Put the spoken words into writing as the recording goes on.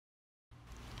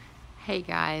Hey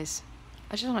guys,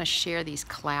 I just want to share these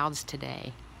clouds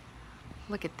today.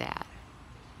 Look at that.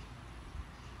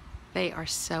 They are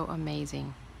so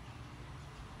amazing.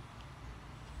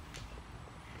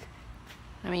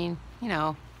 I mean,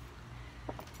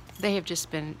 they have just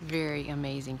been very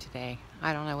amazing today.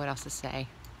 I don't know what else to say.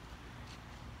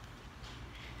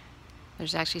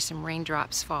 There's actually some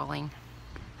raindrops falling,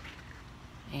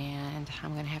 and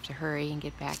I'm gonna have to hurry and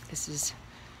get back. This is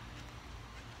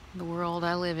the world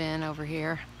I live in over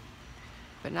here,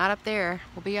 but not up there.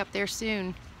 We'll be up there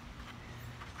soon.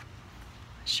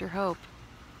 I sure hope.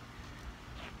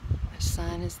 The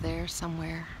sun is there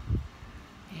somewhere.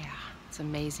 Yeah, it's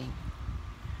amazing.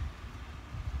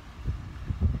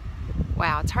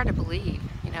 Wow, it's hard to believe,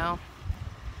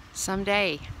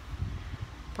 someday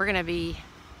we're gonna be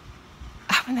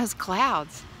up in those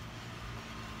clouds.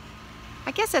 I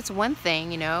guess that's one thing,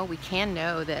 we can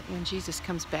know that when Jesus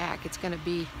comes back, it's gonna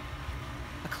be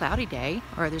a cloudy day,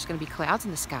 or there's gonna be clouds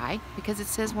in the sky, because it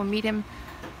says we'll meet him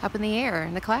up in the air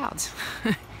in the clouds.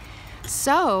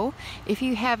 So if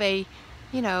you have a,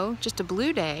 just a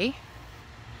blue day,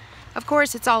 of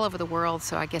course it's all over the world,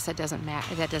 so I guess that doesn't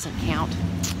matter, that doesn't count.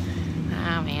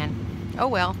 Oh man, oh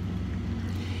well.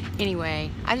 Anyway,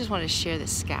 I just wanted to share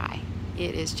this sky.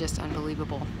 It is just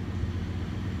unbelievable.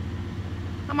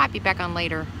 I might be back on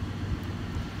later.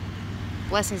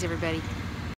 Blessings, everybody.